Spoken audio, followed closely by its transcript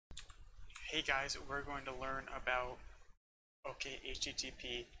Hey guys, we're going to learn about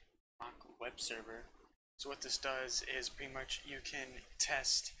OkHttp mock web server. So what this does is pretty much you can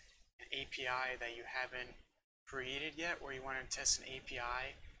test an API that you haven't created yet, or you want to test an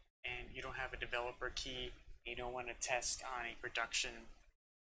API and you don't have a developer key and you don't want to test on a production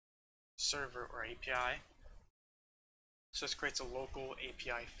server or API. So this creates a local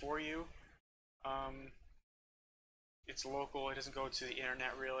API for you. It's local, it doesn't go to the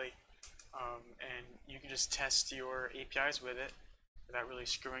internet really. And you can just test your APIs with it without really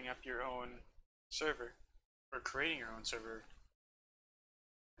screwing up your own server or creating your own server.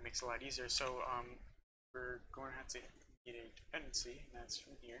 It makes it a lot easier. So we're going to have to get a dependency, and that's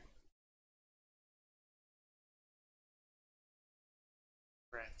from here.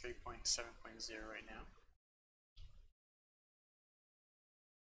 We're at 3.7.0 right now.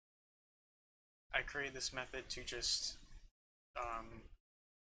 I created this method to just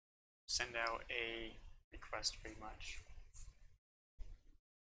send out a request pretty much.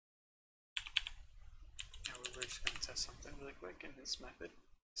 Now we're just going to test something really quick in this method,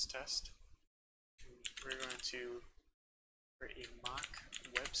 this test. We're going to create a mock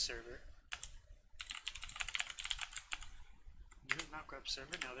web server. New mock web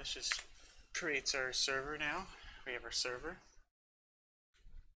server. Now this just creates our server now. We have our server.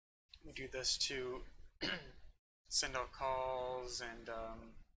 We do this to send out calls and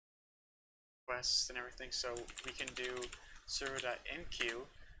requests and everything. So we can do server.enqueue,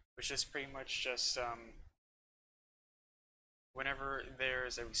 which is pretty much just whenever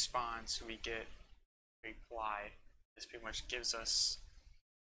there's a response, we get a reply. This pretty much gives us.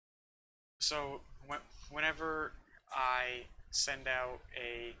 So whenever I send out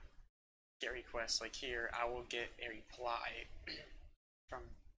a GET request, like here, I will get a reply from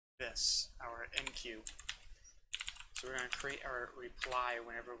this, our enqueue. So we're going to create our reply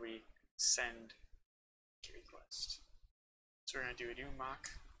whenever we send GET request. So we're going to do a new mock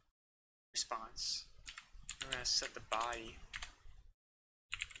response. We're going to set the body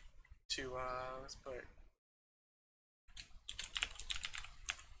to let's put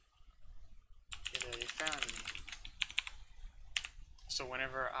you found me. So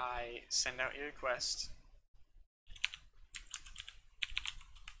whenever I send out a request,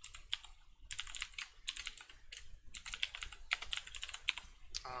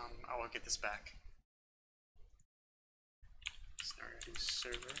 I will get this back. So now we're going to do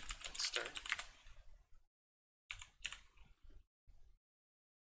server, let's start.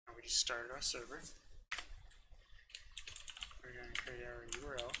 Now we just started our server. We're going to create our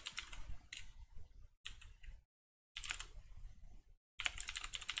URL.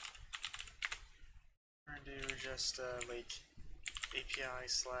 We're going to do just like API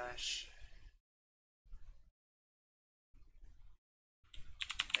slash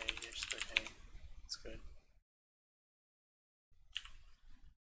hey, that's good.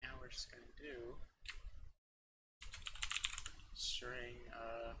 Now we're just going to do string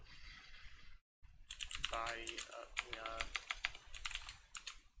body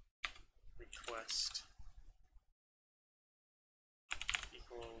request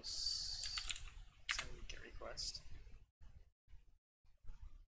equals send GET request.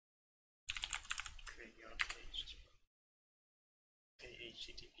 Create your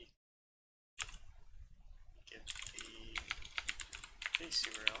OkHttp. Get the base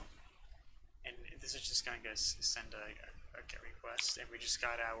URL, and this is just going to send a GET request, and we just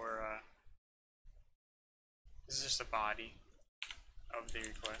got our this is just a body of the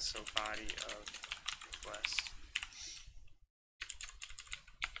request, so body of request.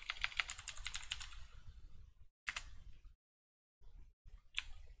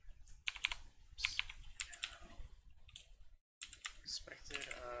 Expected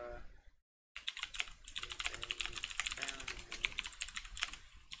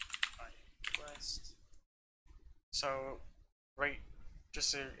request. So right,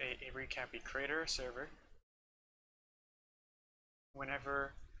 just a recap, we create our server.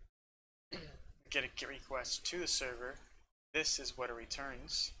 Whenever we get a GET request to the server, this is what it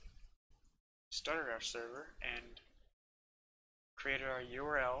returns. Started our server and created our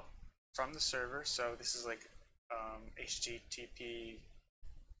URL from the server. So this is like HTTP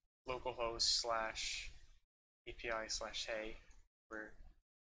localhost / API / hey,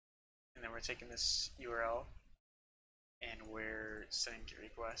 and then we're taking this URL and we're sending GET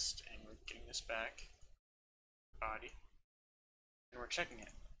request, and we're getting this back body, and we're checking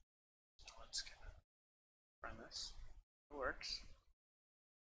it. So let's run this. It works.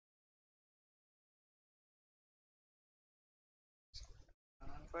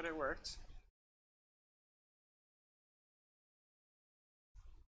 But it worked.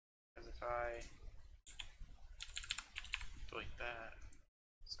 if I delete that,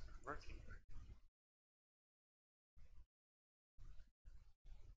 it's not working.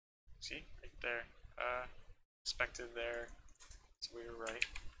 See, right there. Expected there. So we were right.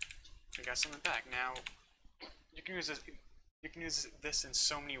 We got something back. Now you can use this. You can use this in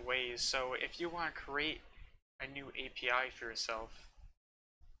so many ways. So if you want to create a new API for yourself,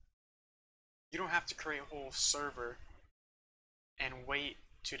 you don't have to create a whole server and wait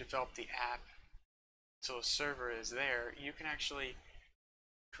to develop the app until the server is there. You can actually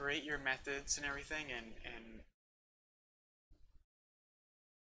create your methods and everything and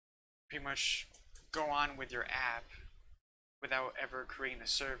pretty much go on with your app without ever creating a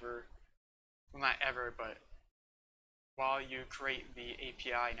server. Well, not ever, but while you create the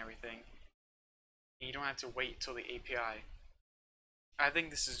API and everything, you don't have to wait till the API. I think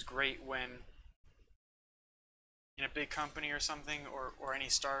this is great when in a big company or something, or any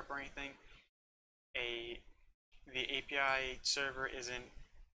startup or anything, the API server isn't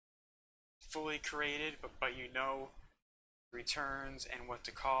fully created, but you know returns and what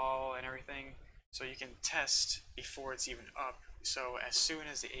to call and everything, so you can test before it's even up. So as soon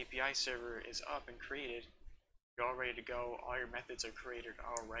as the API server is up and created, you're all ready to go. All your methods are created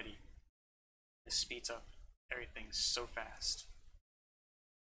already. This speeds up everything so fast.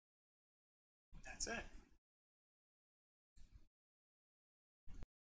 That's it.